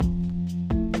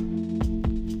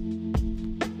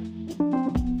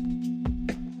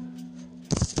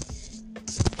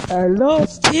Hello,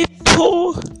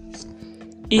 people.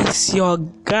 It's your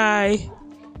guy,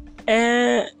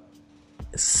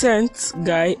 Scent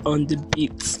Guy on the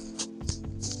beat.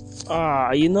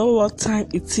 You know what time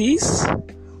it is?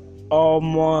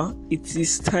 It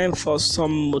is time for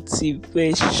some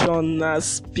motivational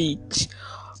speech.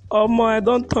 I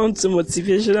don't turn to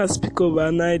motivational speak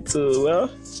overnight. Well,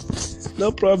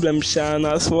 no problem, Shan.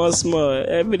 Small.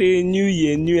 Every new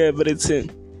year, new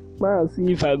everything. Man,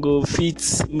 see if I go fit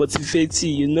motivate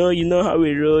you. You know how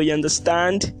we roll. You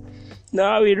understand? You know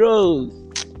how we roll.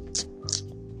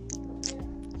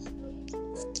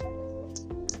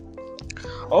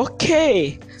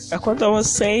 Okay, like what I was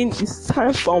saying, it's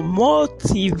time for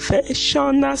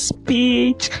motivational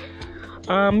speech.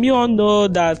 You all know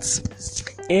that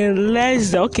in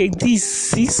less than this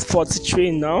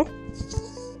 6:43 now.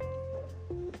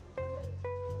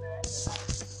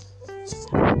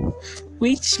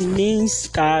 Which means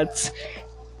that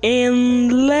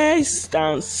in less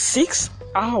than 6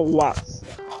 hours,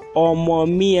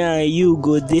 me and you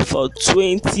go there for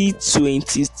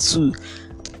 2022.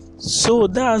 So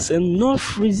that's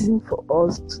enough reason for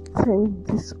us to thank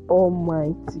this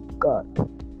Almighty God.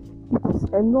 It is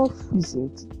enough reason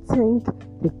to thank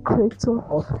the Creator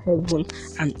of heaven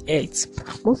and earth.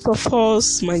 Most of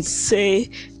us might say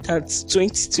that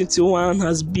 2021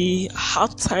 has been a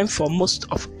hard time for most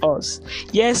of us.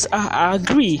 Yes, I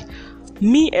agree.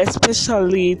 Me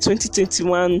especially,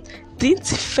 2021 didn't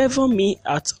favor me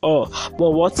at all.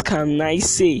 But what can I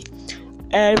say?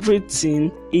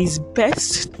 Everything is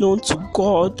best known to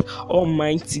God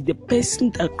Almighty, the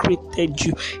person that created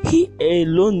you. He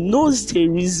alone knows the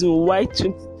reason why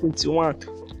 2021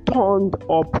 turned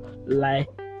up like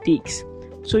this.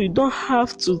 So you don't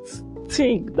have to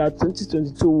think that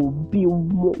 2022 will be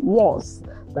worse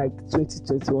like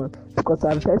 2021, because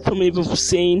I've heard so many people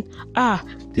saying,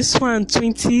 this one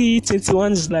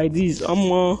 2021 is like this.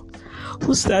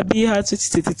 Who sabi how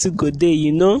 2022 go there,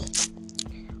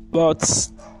 But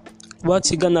what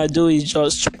you're gonna do is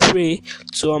just pray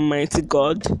to Almighty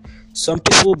God. Some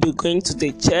people will be going to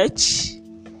the church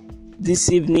this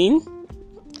evening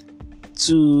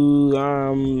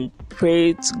to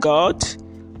pray to God,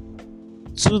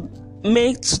 to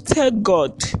tell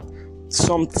God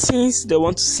some things they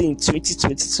want to see in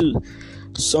 2022.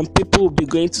 Some people will be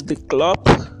going to the club.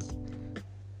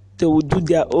 They will do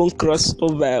their own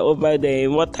crossover over there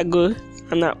in Watago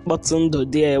and at Botondo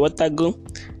there, Watago.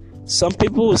 Some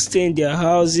people will stay in their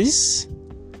houses,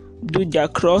 do their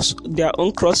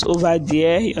own crossover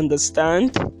there, you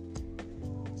understand?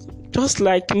 Just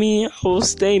like me, I will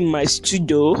stay in my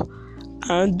studio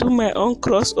and do my own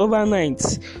crossover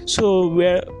nights. So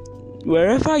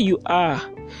wherever you are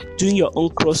doing your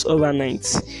own crossover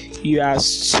nights, you are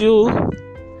still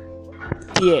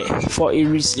there for a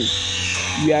reason.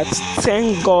 You have to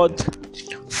thank God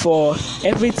for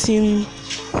everything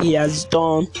He has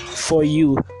done for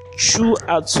you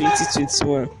throughout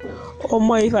 2021.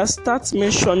 If I start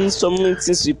mentioning so many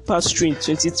things we passed through in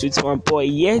 2021, but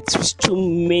yet we still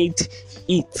made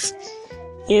it.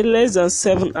 In less than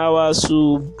 7 hours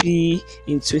we'll be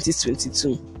in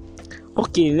 2022.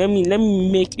 Okay, let me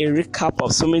make a recap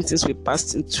of so many things we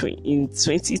passed in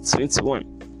 2021.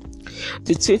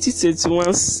 The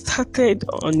 2021 started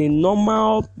on a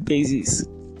normal basis.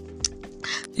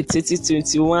 The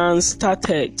 2021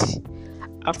 started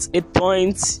at a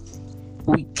point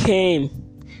we came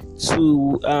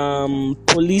to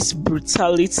police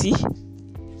brutality,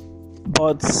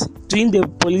 but during the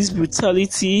police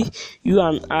brutality, you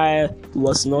and I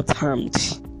was not harmed.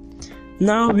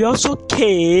 Now we also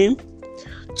came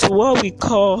to what we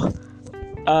call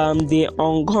the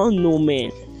Ongono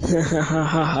men.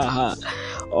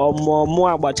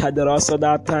 More about also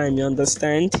that time, you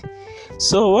understand?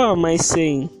 So what am I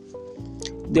saying?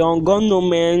 The Ongono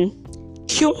men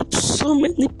killed so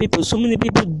many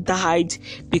people died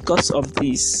because of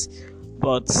this,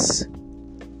 but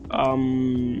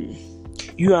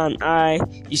you and I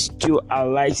is still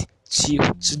alive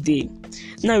till today.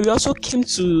 Now we also came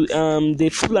to the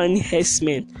Fulani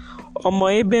herdsmen.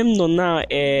 Now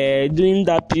during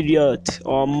that period,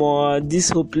 this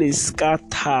whole place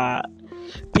scatter.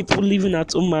 People living at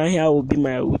Omahia will be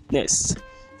my witness.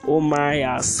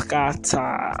 Omahia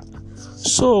scatter.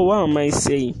 So what am I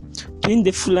saying? During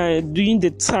the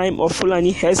time of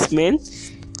Fulani herdsmen,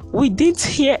 we didn't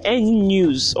hear any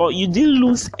news, or you didn't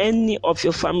lose any of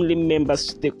your family members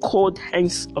to the cold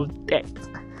hands of death.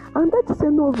 And that is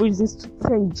enough reasons to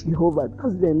thank Jehovah.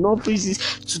 That's enough reasons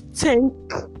to thank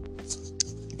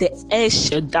the El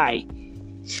Shaddai.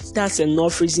 That's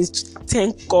enough reasons to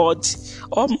thank God,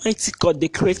 Almighty God, the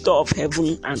creator of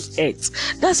heaven and earth.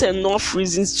 That's enough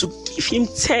reasons to give him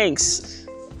thanks.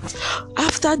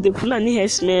 After the Fulani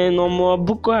herdsmen, no more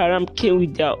Boko Haram came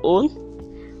with their own,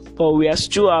 but we are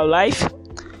still alive.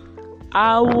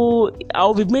 I'll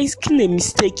be making a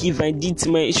mistake if I didn't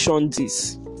mention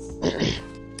this.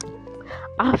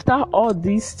 After all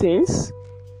these things,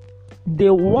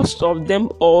 the worst of them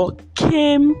all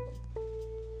came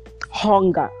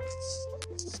hunger.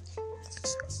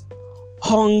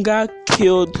 Hunger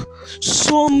killed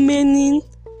so many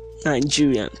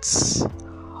Nigerians.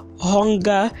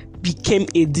 Hunger became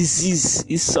a disease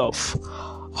itself.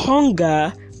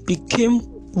 Hunger became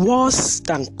worse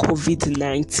than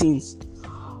COVID-19.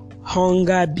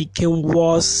 Hunger became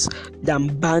worse than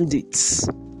bandits.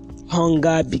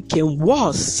 Hunger became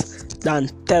worse than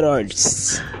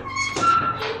terrorists.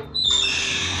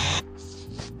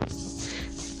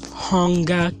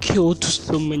 Hunger killed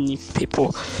so many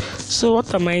people. So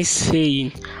what am I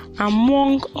saying?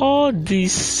 Among all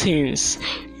these things,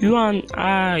 you and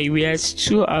I, we are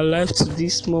still alive to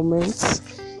this moment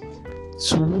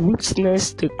to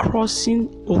witness the crossing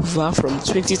over from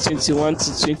 2021 to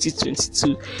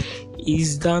 2022.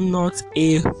 Is that not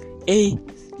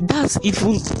that's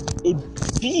even a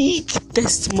big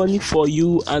testimony for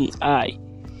you and I?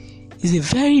 It's a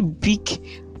very big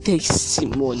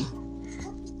testimony.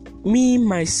 Me,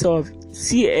 myself,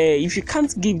 see, if you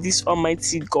can't give this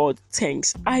Almighty God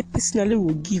thanks, I personally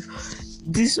will give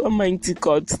this Almighty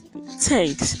God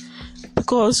thanks,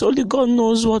 because only God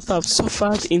knows what I've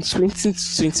suffered in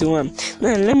 2021.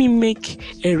 Now, let me make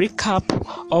a recap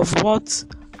of what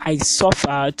I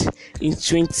suffered in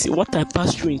what I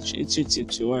passed through in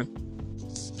 2021.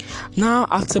 Now,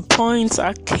 at a point,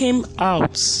 I came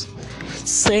out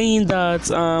saying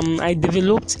that I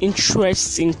developed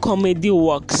interest in comedy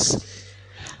works.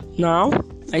 Now,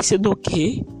 I said,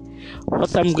 okay,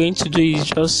 what I'm going to do is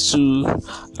just to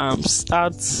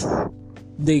start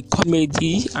the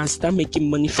comedy and start making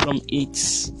money from it.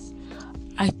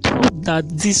 I thought that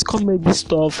this comedy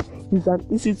stuff is an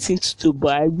easy thing to do,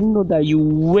 but I didn't know that you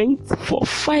wait for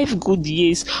 5 good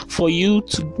years for you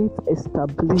to get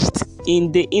established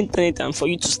in the internet and for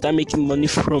you to start making money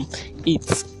from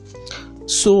it.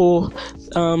 So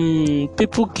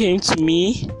people came to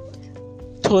me,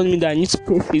 told me that I need to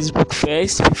pay Facebook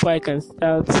first before I can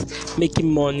start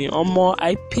making money.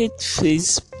 I paid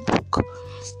Facebook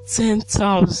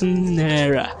 10,000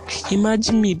 naira.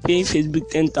 Imagine me paying Facebook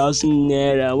 10,000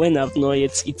 naira when I've not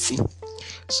yet eaten.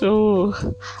 So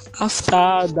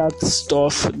after that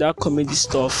stuff, that comedy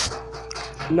stuff,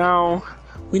 now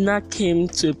we now came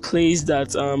to a place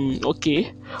that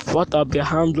okay, what I'll be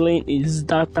handling is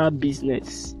data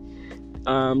business.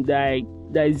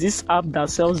 There is this app that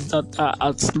sells data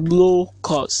at low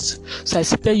cost. So I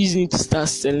started using it to start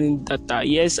selling data.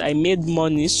 Yes, I made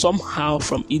money somehow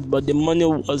from it, but the money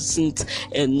wasn't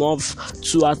enough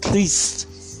to at least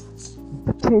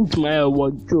change my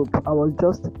wardrobe. I was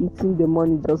just eating the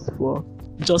money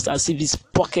just as if it's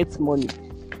pocket money.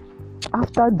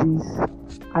 After this,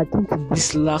 I think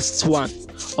this last one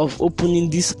of opening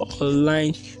this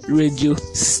online radio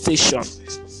station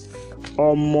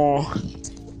or more.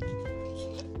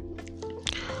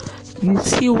 You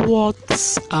see what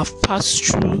I've passed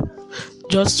through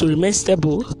just to remain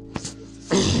stable.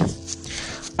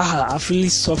 I've really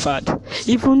suffered.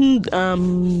 Even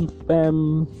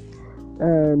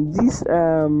this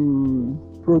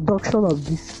production of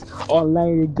this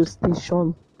online radio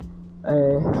station,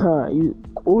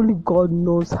 only God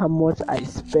knows how much I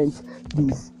spent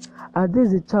this. And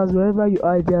there's a chance wherever you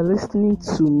are, they are listening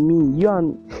to me.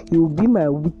 You will be my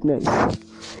witness.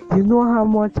 You know how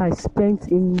much I spent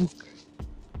in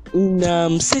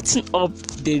setting up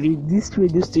this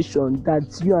radio station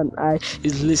that you and I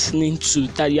is listening to,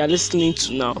 that you are listening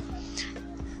to now.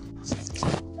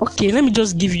 Okay, let me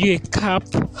just give you a cap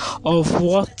of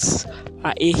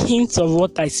a hint of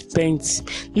what I spent.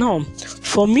 Now,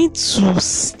 for me to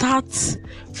start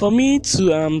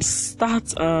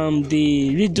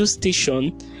the radio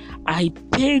station, I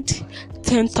paid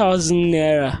 10,000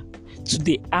 naira to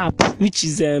the app, which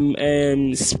is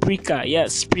Spreaker. Yeah,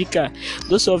 Spreaker.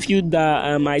 Those of you that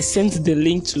I sent the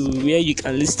link to where you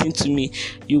can listen to me,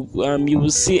 you will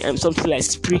see something like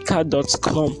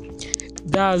Spreaker.com.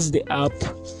 That's the app.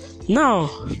 Now,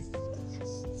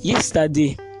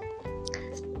 yesterday,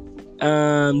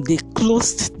 they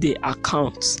closed the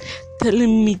account,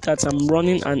 telling me that I'm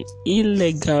running an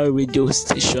illegal radio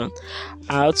station.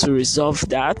 I had to resolve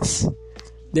that.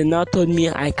 They now told me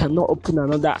I cannot open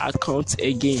another account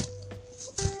again.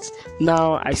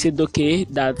 Now I said okay,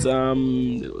 that the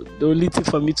only thing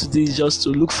for me to do is just to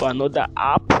look for another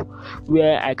app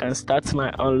where I can start my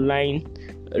online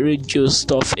radio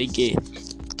stuff again.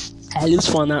 I looked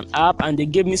for an app and they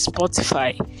gave me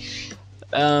Spotify.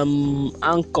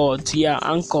 Anchor,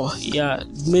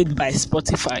 made by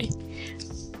Spotify.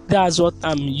 That's what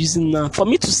I'm using now. For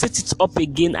me to set it up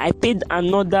again, I paid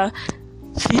another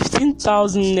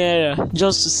 15,000 naira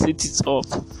just to set it up.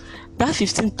 That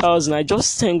 15,000, I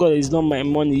just thank God it's not my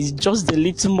money. It's just the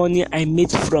little money I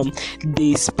made from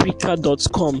the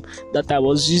Spreaker.com that I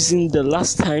was using the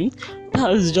last time.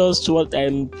 That's just what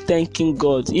I'm thanking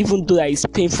God. Even though it's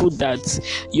painful that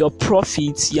your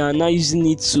profit, you are now using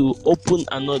it to open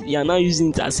another, you are now using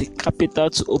it as a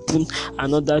capital to open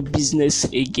another business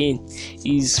again.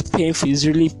 It's painful, it's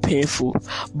really painful,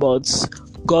 but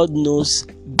God knows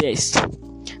best.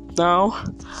 Now,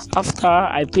 after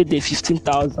I paid the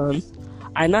 15,000,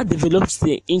 I now developed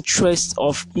the interest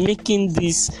of making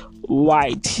this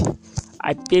wide.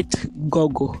 I paid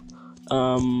Google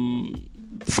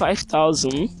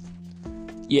 5,000.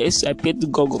 Yes, I paid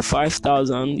Google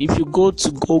 5,000. If you go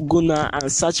to Google now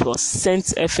and search for Saint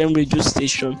FM radio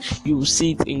station, you will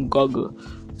see it in Google.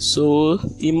 So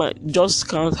you might just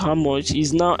count how much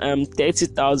is now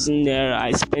 30,000 naira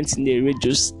I spent in the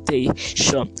radio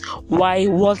station. Why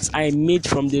what I made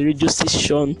from the radio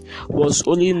station was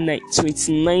only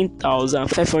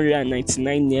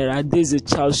 29,599 naira. There's a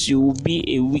child, she will be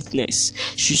a witness.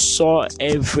 She saw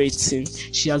everything.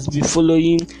 She has been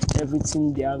following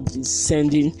everything they have been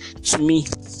sending to me.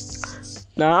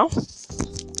 Now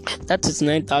that is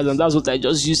 9,000. That's what I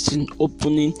just used in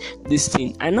opening this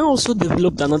thing. I now also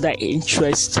developed another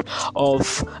interest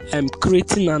of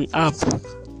creating an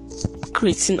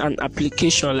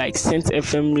application like Saint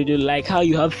FM Radio, like how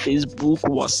you have Facebook,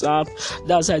 WhatsApp.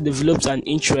 That's how I developed an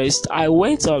interest. I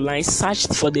went online,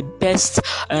 searched for the best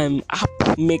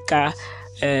app maker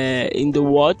in the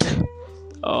world,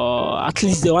 at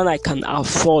least the one I can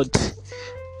afford.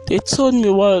 They told me,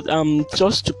 well,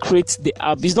 just to create the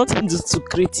app. It's not even just to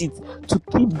create it, to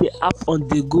keep the app on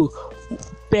the go.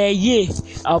 Per year,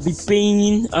 I'll be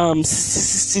paying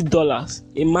 $60.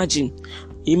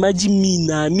 Imagine me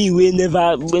now, we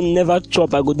never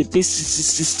chop. I go to pay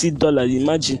 $60.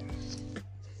 Imagine.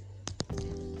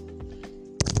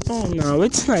 Oh, now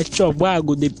wait till I chop. Why I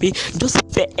go to pay? Just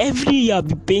pay every year. I'll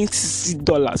be paying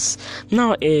 $60.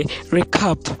 Now,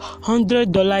 recap: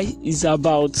 $100 is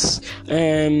about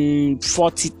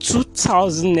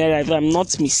 42,000 naira. If I'm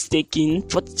not mistaken,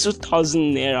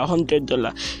 42,000 naira,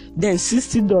 $100. Then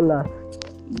 $60.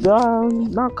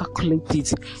 Now calculate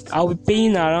it. I'll be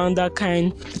paying around that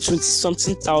kind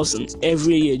 20-something thousand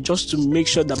every year just to make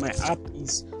sure that my app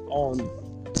is on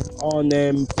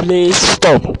Play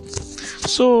Store.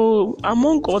 So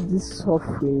among all this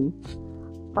suffering,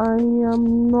 I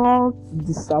am not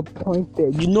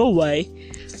disappointed. You know why?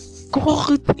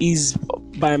 God is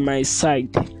by my side.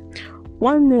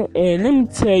 Let me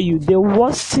tell you, the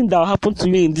worst thing that will happen to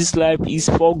you in this life is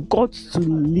for God to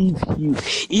leave you.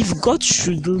 If God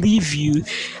should leave you,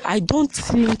 I don't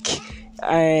think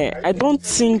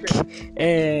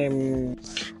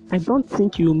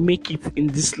you make it in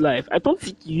this life. I don't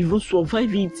think you even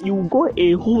survive it. You will go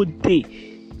a whole day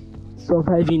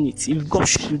surviving it if God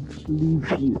should leave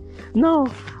you. Now,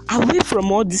 away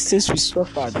from all these things we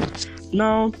suffered,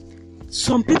 now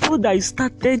some people that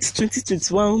started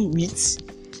 2021 with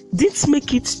didn't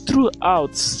make it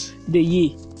throughout the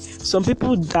year. Some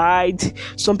people died,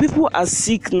 some people are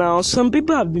sick now, some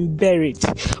people have been buried,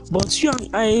 but you and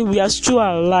I, we are still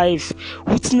alive,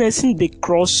 witnessing the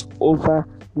crossover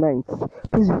night.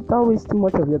 Please, without wasting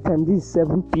much of your time, this is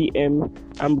 7 p.m.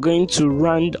 I'm going to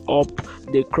round up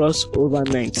the crossover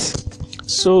night.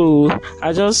 So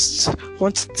I just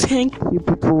want to thank you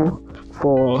people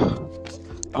for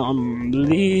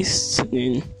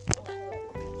listening.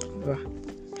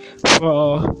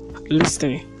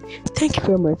 Thank you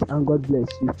very much, and God bless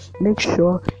you. Make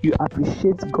sure you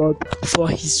appreciate God for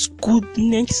His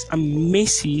goodness and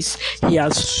mercies He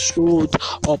has showed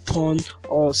upon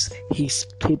us, His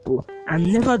people.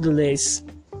 And nevertheless,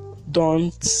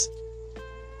 don't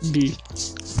be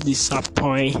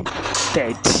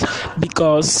disappointed,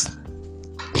 because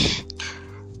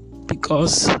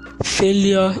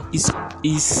failure is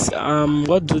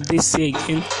what do they say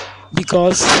again?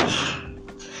 Because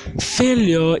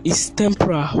failure is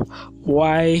temporal,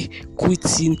 while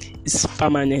quitting is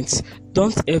permanent.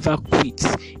 Don't ever quit.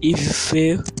 If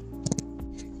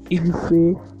you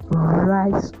fail,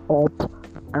 rise up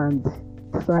and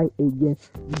try again.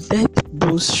 Death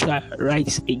bones shall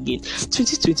rise again.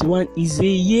 2021 is a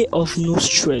year of no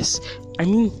stress.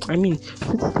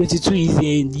 2022 is a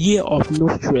year of no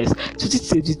stress.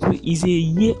 2022 is a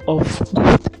year of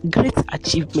great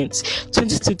achievements.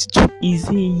 2022 is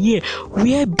a year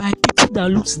whereby people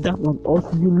that looks down on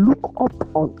us, you look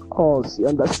up on us. You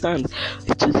understand?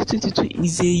 2022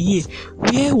 is a year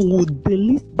where we will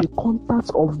delete the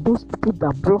contacts of those people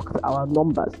that blocked our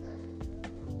numbers.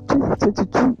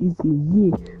 2022 is a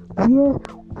year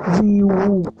where we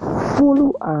will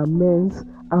follow our men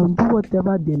and do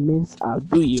whatever the men are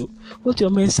doing. What your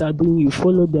men are doing, you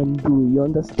follow them do. You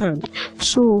understand?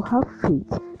 So have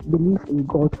faith, believe in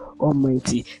God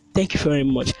Almighty. Thank you very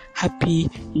much. Happy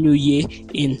New Year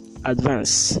in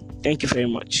advance. Thank you very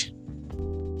much.